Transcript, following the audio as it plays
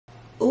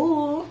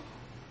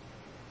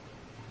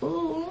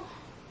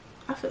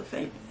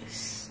feel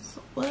famous.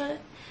 What?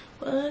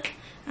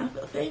 I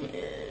feel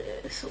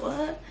famous.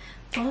 What?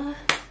 I feel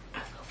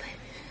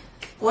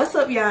famous. What's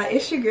up, y'all?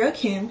 It's your girl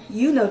Kim.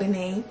 You know the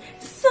name.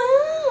 So,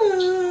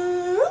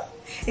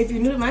 if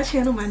you're new to my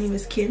channel, my name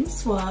is Kim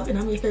Suave, and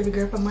I'm your favorite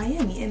girl from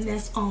Miami, and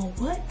that's on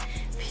what?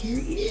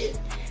 Period.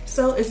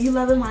 So if you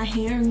loving my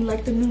hair and you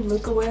like the new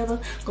look or whatever,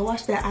 go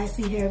watch that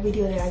icy hair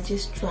video that I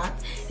just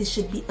dropped. It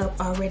should be up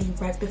already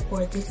right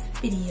before this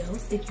video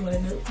if you want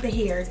to know the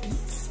hair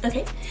deets.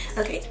 Okay.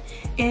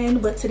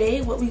 But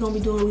today what we're gonna be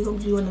doing, we're gonna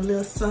be doing a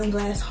little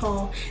sunglass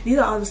haul. These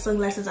are all the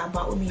sunglasses I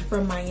bought with me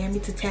from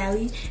Miami to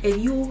Tally. If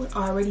you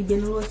already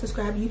been a little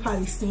subscriber, you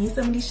probably seen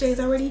some of these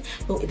shades already,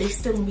 but they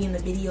still gonna be in the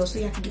video, so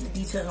you have to get the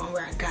detail on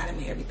where I got them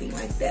and everything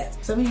like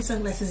that. Some of these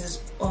sunglasses is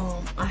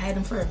I had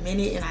them for a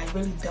minute and I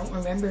really don't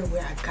remember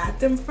where I got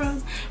them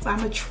from, but I'm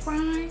gonna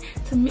try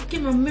to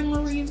get my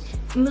memory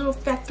little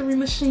factory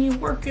machine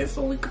working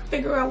so we could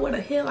figure out where the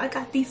hell I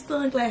got these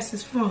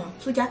sunglasses from,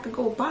 so y'all could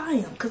go buy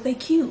them because they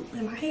cute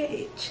in my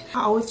age.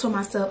 I always told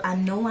myself I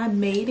know I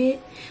made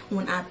it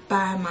when I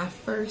buy my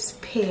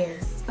first pair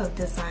of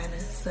designer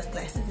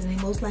sunglasses, and they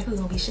most likely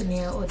gonna be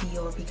Chanel or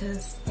Dior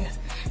because that's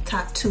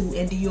top 2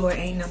 and Dior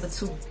ain't number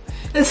 2.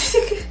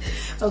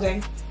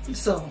 Okay,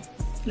 so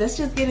let's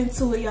just get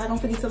into it, y'all. Don't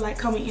forget to like,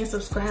 comment, and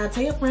subscribe.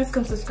 Tell your friends to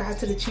come subscribe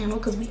to the channel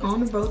because we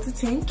on the road to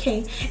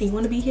 10K and you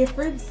want to be here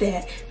for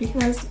that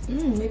because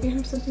maybe I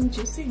have something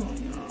juicy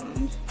going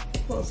on.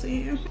 We'll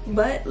see.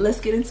 But let's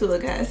get into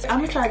it, guys. I'm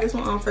gonna try this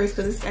one on first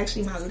because it's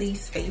actually my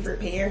least favorite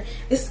pair.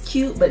 It's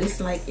cute, but it's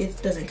like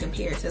it doesn't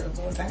compare to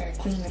the ones I gotta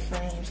clean the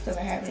frames because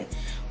I haven't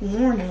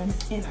worn them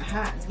in a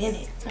hot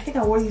minute. I think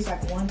I wore these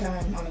like one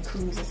time on a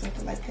cruise or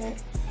something like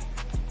that.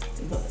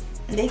 But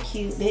they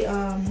cute. They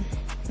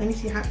let me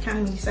see how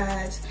many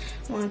sides.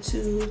 1,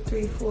 2,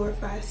 3, 4,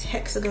 5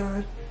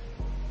 hexagon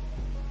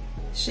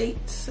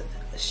shades.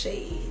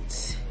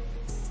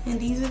 And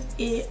these is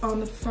it on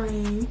the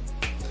frame.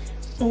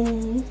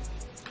 Ooh.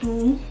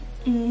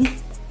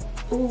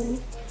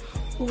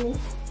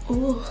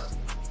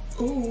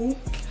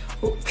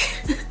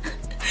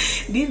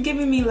 These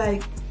giving me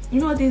like, you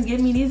know what these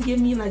give me? These give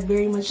me like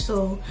very much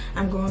so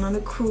I'm going on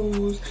a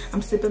cruise,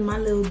 I'm sipping my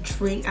little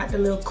drink out the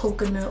little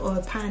coconut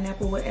or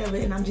pineapple, whatever,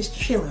 and I'm just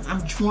chilling.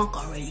 I'm drunk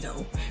already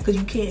though, because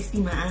you can't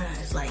see my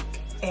eyes like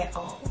at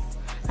all.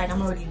 Like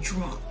I'm already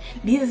drunk.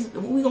 These,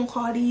 what we gonna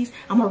call these?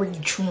 I'm already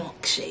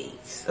drunk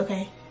shades,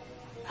 okay?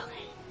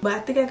 But I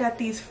think I got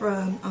these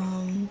from,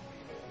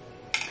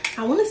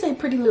 I wanna say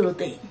Pretty Little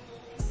Thing.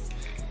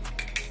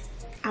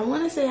 I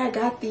want to say I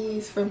got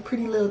these from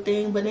Pretty Little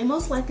Thing, but they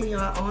most likely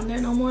aren't on there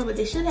no more, but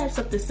they should have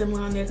something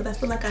similar on there because I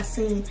feel like I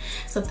seen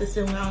something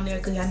similar on there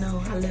because y'all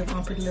know I live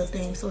on Pretty Little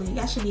Thing, so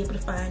y'all should be able to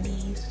find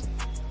these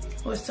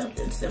or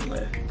something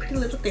similar. Pretty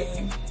Little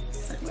Thing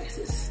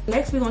sunglasses.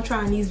 Next we're going to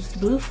try on these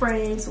blue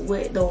frames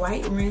with the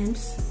white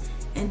rims,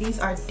 and these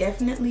are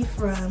definitely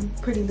from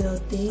Pretty Little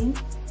Thing.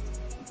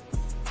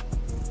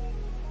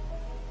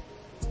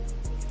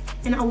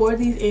 And I wore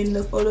these in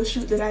the photo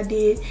shoot that I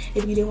did.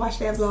 If you didn't watch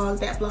that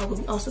vlog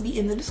will also be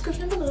in the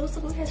description below,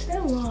 so go catch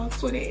that vlog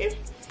for that.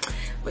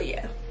 But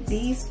yeah,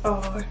 these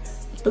are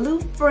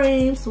blue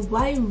frames,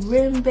 white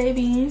rim,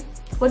 baby.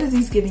 What is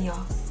these giving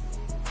y'all?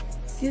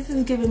 This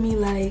is giving me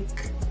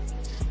like,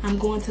 I'm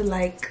going to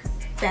like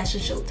fashion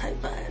show type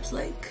vibes.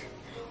 Like,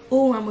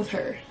 oh, I'm with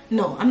her.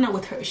 No, I'm not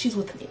with her, she's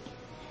with me.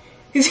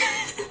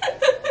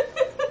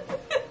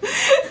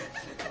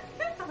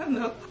 I don't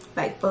know.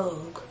 Like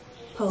Vogue,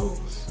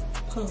 pose.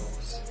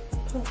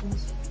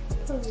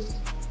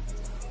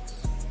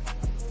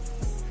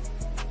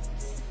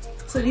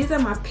 So these are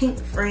my pink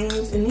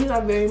frames, and these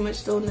are very much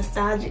so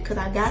nostalgic because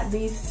I got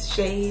these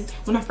shades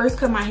when I first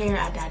cut my hair.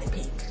 I dyed it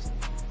pink.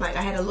 Like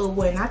I had a little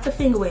boy, not the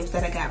finger waves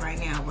that I got right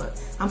now, but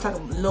I'm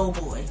talking little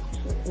boy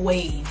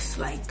waves,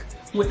 like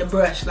with the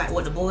brush, like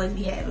what the boys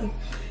be having.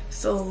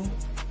 So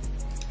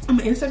I'm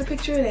gonna insert a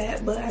picture of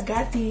that, but I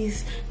got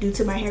these due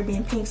to my hair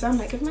being pink. So I'm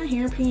like, if my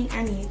hair pink,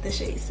 I need the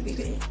shades to be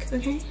pink,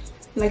 okay?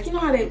 Like, you know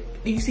how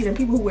you see them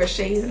people who wear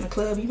shades in the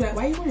club, you be like,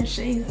 why are you wearing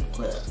shades in the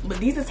club? But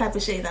these are the type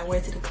of shades I wear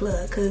to the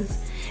club because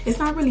it's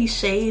not really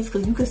shades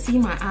because you can see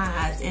my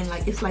eyes and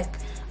like it's like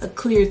a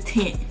clear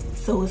tint.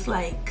 So it's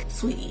like,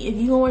 sweetie, if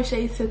you gonna wear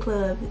shades to the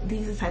club,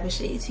 these are the type of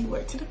shades you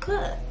wear to the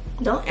club.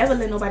 Don't ever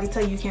let nobody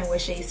tell you can't wear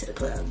shades to the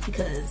club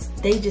because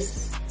they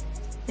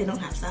don't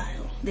have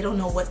style. They don't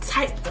know what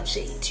type of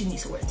shades you need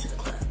to wear to the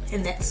club,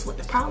 and that's what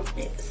the problem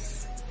is.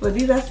 But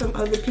these are some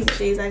other pink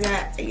shades I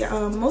got.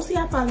 Most of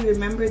y'all probably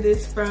remember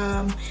these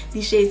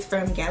shades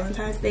from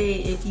Valentine's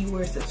Day if you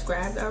were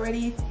subscribed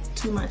already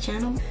to my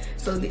channel.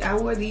 So I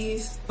wore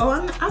these.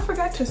 Oh, I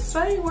forgot to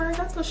say where I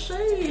got the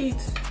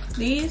shades.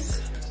 These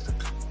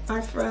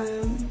are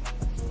from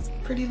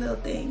Pretty Little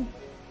Thing.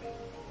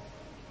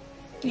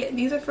 Yeah,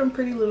 these are from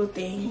Pretty Little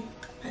Thing,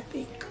 I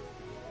think.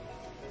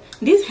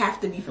 These have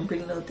to be from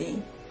Pretty Little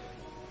Thing,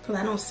 because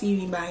I don't see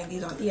me buying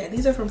these on. Yeah,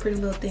 these are from Pretty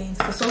Little Thing.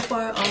 So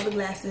far all the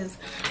glasses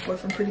were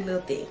from Pretty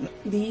Little Thing.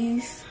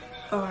 These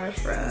are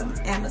from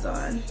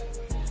Amazon.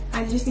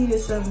 I just needed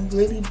some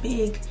really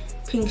big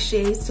pink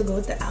shades to go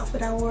with the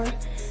outfit I wore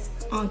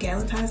on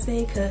Valentine's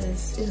Day,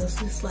 because it was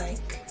just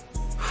like,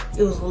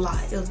 it was a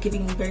lot. It was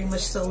giving very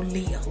much so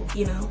Leo,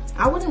 you know.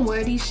 I wouldn't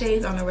wear these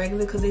shades on a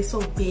regular because they're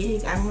so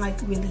big. I don't like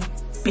really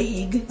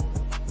big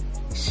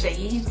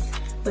shades.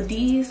 But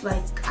these,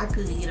 like, I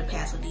could get a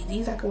pass with these.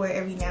 These I could wear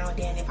every now and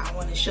then if I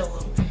want to show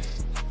them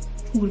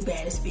who the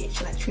baddest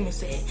bitch. Like Trina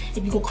said,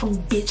 if you gonna call me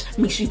bitch,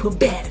 make sure you put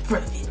bad in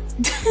front of it.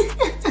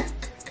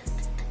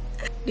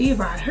 These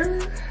right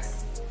here,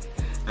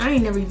 I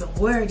ain't never even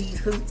wear these,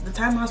 because the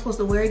time I was supposed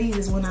to wear these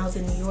is when I was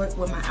in New York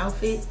with my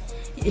outfit.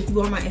 If you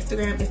go on my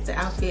Instagram, it's the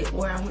outfit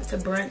where I went to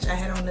brunch. I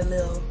had on the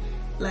little,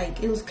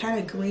 like, it was kind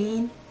of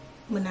green,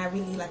 but not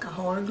really like a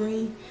hard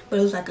green, but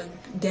it was like a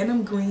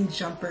denim green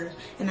jumper,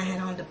 and I had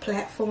on the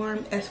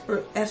platform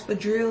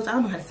espadrilles. I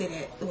don't know how to say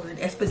that word,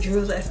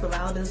 espadrilles or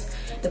esmeraldas,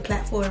 the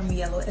platform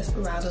yellow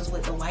esmeraldas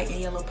with the white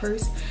and yellow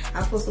purse. I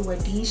was supposed to wear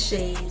these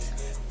shades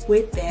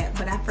with that,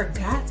 but I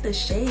forgot the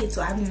shades,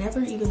 so I've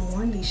never even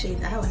worn these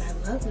shades out, and I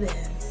love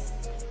them.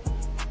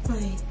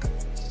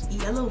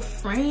 Like, yellow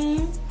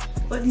frame.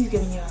 What these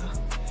giving y'all?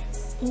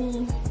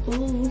 Ooh,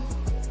 ooh,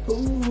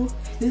 ooh.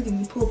 This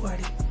giving me pool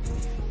party.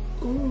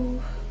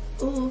 Ooh,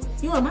 ooh.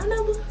 You want my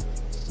number?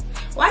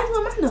 Why you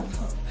want my number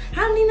for?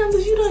 How many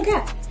numbers you done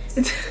got?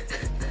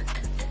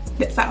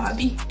 That's how I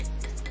be.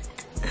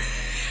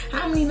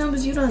 How many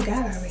numbers you done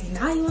got already?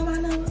 Now you want my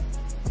number?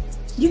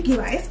 You get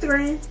my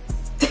Instagram.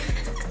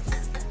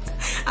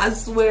 I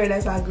swear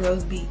that's how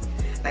girls be.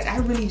 Like, I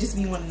really just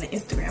be wanting an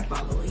Instagram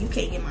follower. You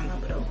can't get my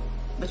number though,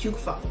 but you can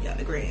follow me on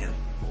the gram.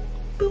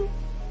 Boop.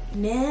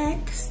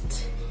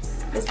 Next,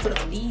 let's put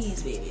on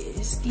these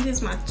babies. These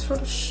is my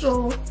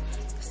tortoiseshell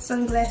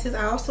sunglasses.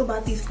 I also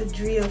bought these for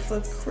Drea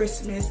for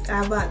Christmas.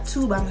 I bought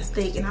two by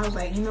mistake, and I was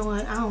like, you know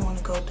what? I don't want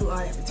to go through all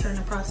that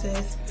returning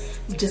process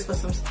just for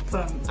some.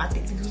 I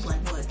think this was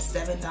like what,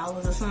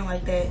 $7 or something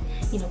like that.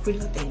 You know, Pretty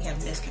Little Thing have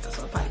a discount,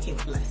 so it probably came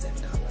with like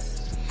 $7.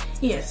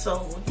 Yeah,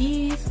 so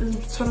these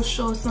is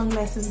tortoiseshell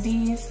sunglasses.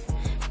 These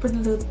Pretty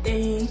Little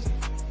Thing.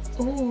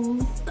 Ooh,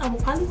 I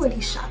will probably wear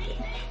these shopping.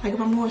 Like, if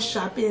I'm going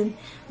shopping,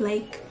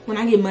 like when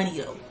I get money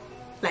though,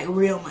 like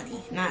real money,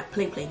 not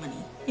play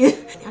money.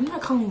 I'm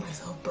not calling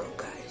myself broke,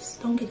 guys.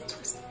 Don't get it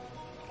twisted.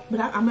 But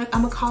I'm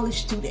a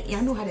college student. Yeah,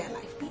 I know how that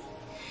life be.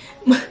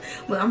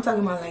 But I'm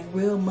talking about like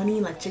real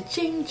money, like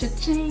cha-ching,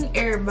 cha-ching.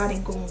 Everybody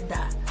gonna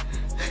die.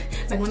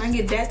 Like when I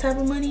get that type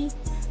of money,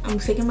 I'm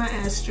taking my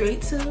ass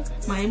straight to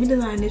Miami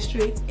Design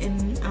District,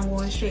 and I'm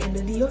going straight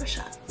into the Dior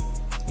shop.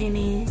 And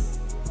then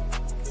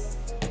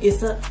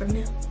it's up from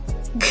there.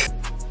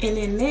 And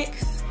then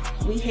next,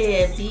 we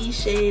have these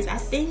shades. I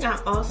think I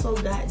also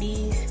got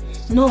these.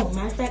 No,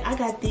 matter of fact, I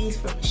got these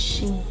from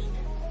Shein.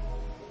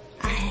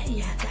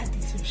 I got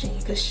these from Shein,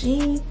 because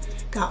Shein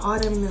got all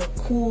them little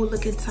cool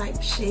looking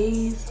type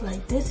shades.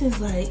 Like, this is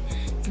like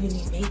giving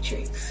me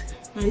Matrix.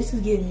 No, this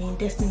is giving me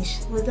Destiny.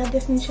 Was that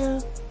Destiny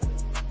Child?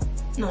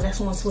 No, that's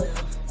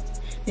 112.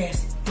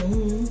 That's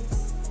doom,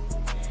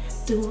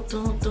 doom,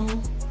 doom,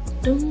 doom,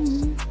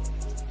 doom,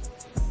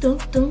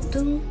 doom, doom,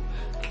 doom,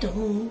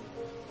 doom.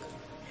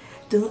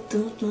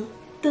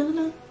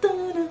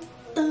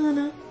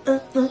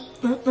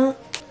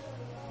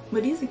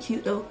 But these are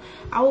cute though.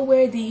 I will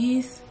wear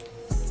these.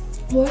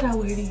 Where would I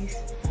wear these?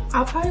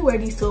 I'll probably wear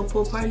these to a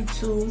pool party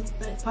too.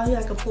 Like, probably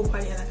like a pool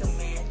party at like a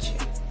mansion.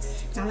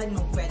 Not like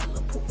no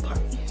regular pool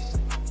party.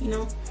 You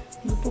know?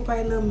 A pool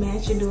party, a little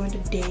mansion during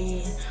the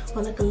day,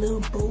 or like a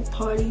little boat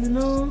party, you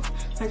know?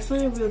 Like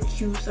something real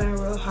cute, something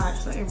real hot,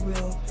 something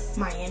real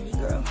Miami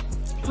girl.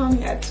 I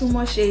only got two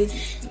more shades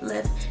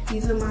left.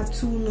 These are my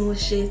two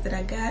newest shades that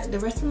I got. The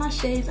rest of my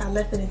shades I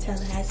left it in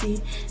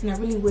Tallahassee, and I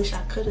really wish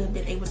I could have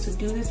been able to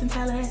do this in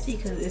Tallahassee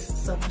because it's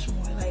so much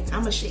more. Like,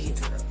 I'm a shades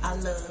girl. I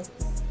love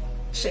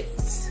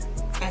shades.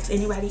 Ask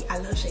anybody, I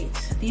love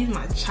shades. These are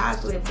my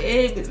chocolate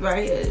babies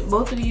right here.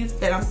 Both of these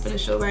that I'm finna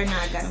show right now,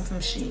 I got them from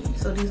Shein.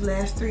 So these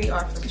last three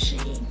are from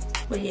Shein.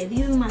 But yeah,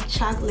 these are my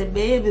chocolate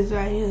babies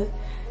right here.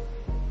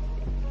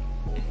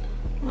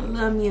 I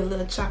love me a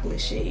little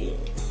chocolate shade.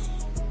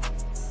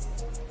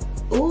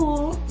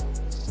 Ooh,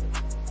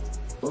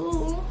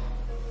 ooh,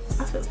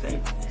 I feel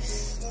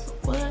famous.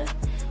 What?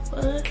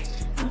 I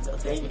feel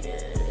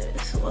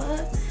famous.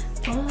 What?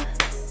 I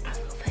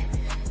feel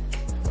famous.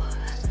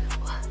 What?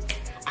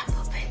 I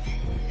feel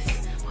famous.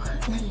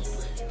 What?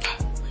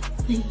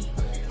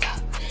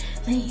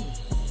 Lean.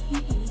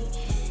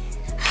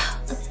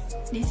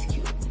 These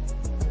cute.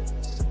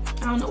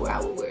 I don't know where I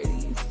would wear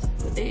these,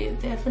 but they're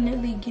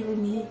definitely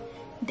giving me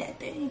that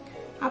thing.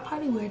 I'll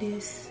probably wear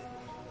this.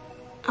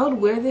 I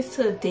would wear this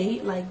to a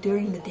date, like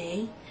during the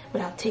day,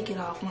 but I'll take it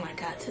off when I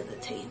got to the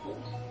table.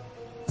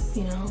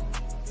 You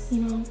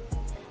know,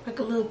 like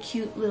a little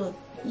cute little,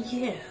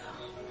 yeah.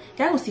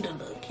 Y'all don't see the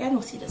look. Y'all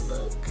don't see the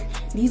look.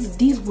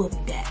 These will be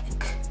back.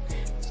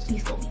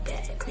 These gonna be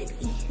back, baby.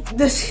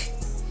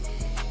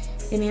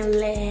 And then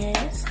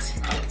last,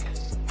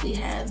 we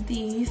have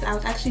these. I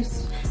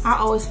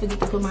always forget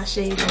to put my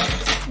shades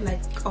on,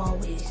 like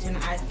always, and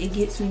it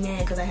gets me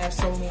mad because I have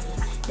so many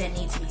that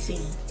need to be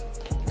seen.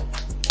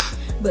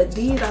 But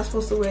these, I was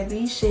supposed to wear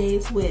these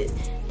shades with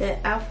the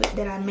outfit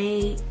that I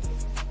made,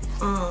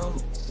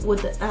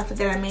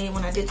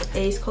 when I did the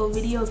face coat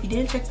video. If you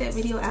didn't check that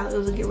video out, it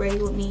was a get ready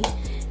with me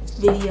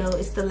video.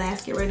 It's the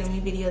last get ready with me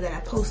video that I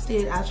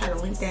posted. I'll try to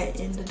link that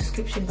in the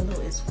description below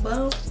as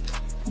well.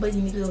 But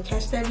you need to go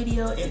catch that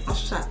video, and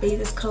also shop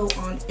Phaedah's Co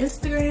on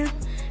Instagram,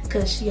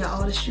 because she got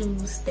all the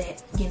shoes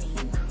that you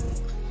need.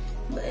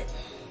 But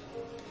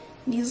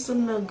these are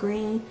some of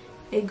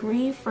the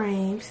green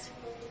frames.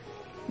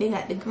 They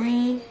got the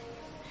green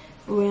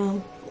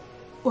rim,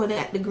 or they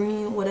got the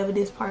green whatever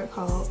this part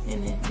called,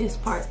 and then this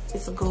part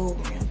is a gold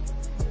rim,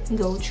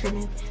 gold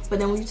trimming. But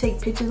then when you take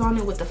pictures on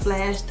it with the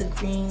flash, the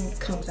green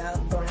comes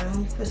out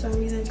brown for some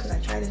reason, because I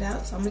tried it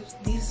out. So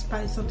these is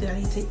probably something I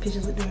need to take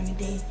pictures with during the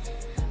day.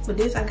 But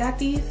this, I got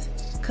these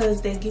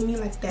because they give me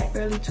like that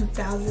early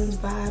 2000s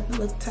vibe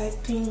look type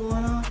thing going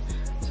on.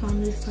 So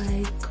I'm just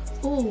like,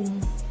 ooh,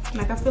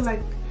 like I feel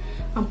like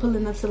I'm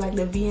pulling up to like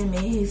the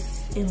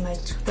VMAs in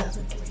like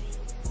 2003,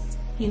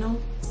 you know,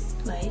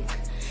 like,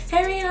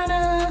 hey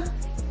Rihanna.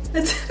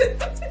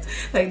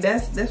 Like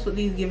that's what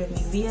these giving me.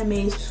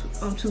 VMAs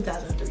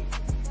 2003,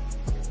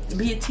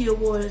 BET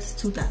Awards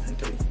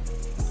 2003,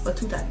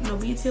 or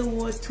BET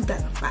Awards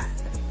 2005.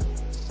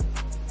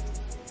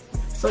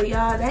 So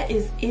y'all, that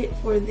is it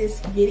for this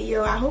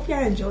video. I hope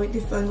y'all enjoyed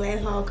this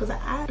sunglass haul, because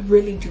I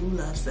really do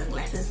love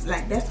sunglasses.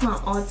 Like, that's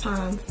my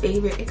all-time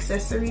favorite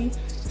accessory.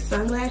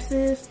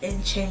 Sunglasses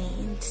and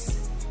chains.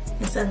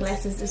 And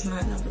sunglasses is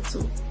my number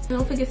 2.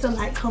 Don't forget to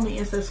like, comment,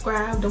 and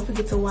subscribe. Don't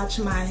forget to watch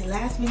my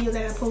last video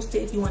that I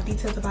posted if you want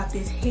details about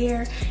this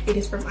hair. It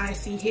is from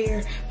IC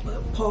Hair,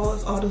 but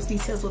pause, all those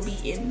details will be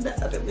in the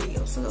other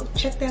video. So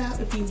check that out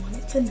if you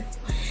wanted to know.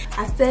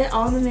 I said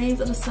all the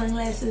names of the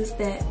sunglasses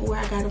where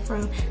I got them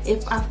from.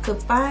 If I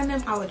could find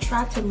them, I would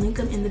try to link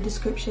them in the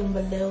description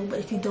below. But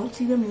if you don't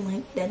see them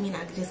linked, that means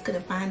I just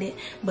couldn't find it.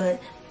 But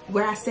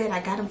where I said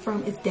I got them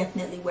from is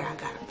definitely where I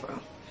got them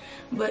from.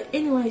 But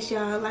anyways,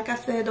 y'all, like I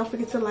said, don't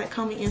forget to like,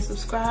 comment, and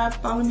subscribe.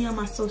 Follow me on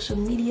my social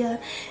media.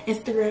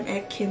 Instagram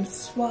at Kim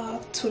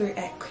Suave, Twitter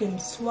at Kim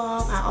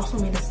Suave. I also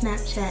made a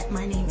Snapchat.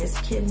 My name is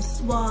Kim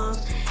Suave.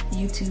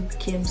 YouTube,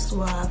 Kim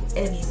Suave.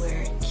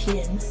 Everywhere,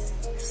 Kim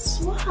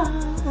Suave.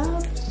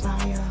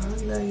 Bye,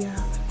 y'all. Love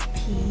y'all.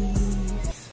 Peace.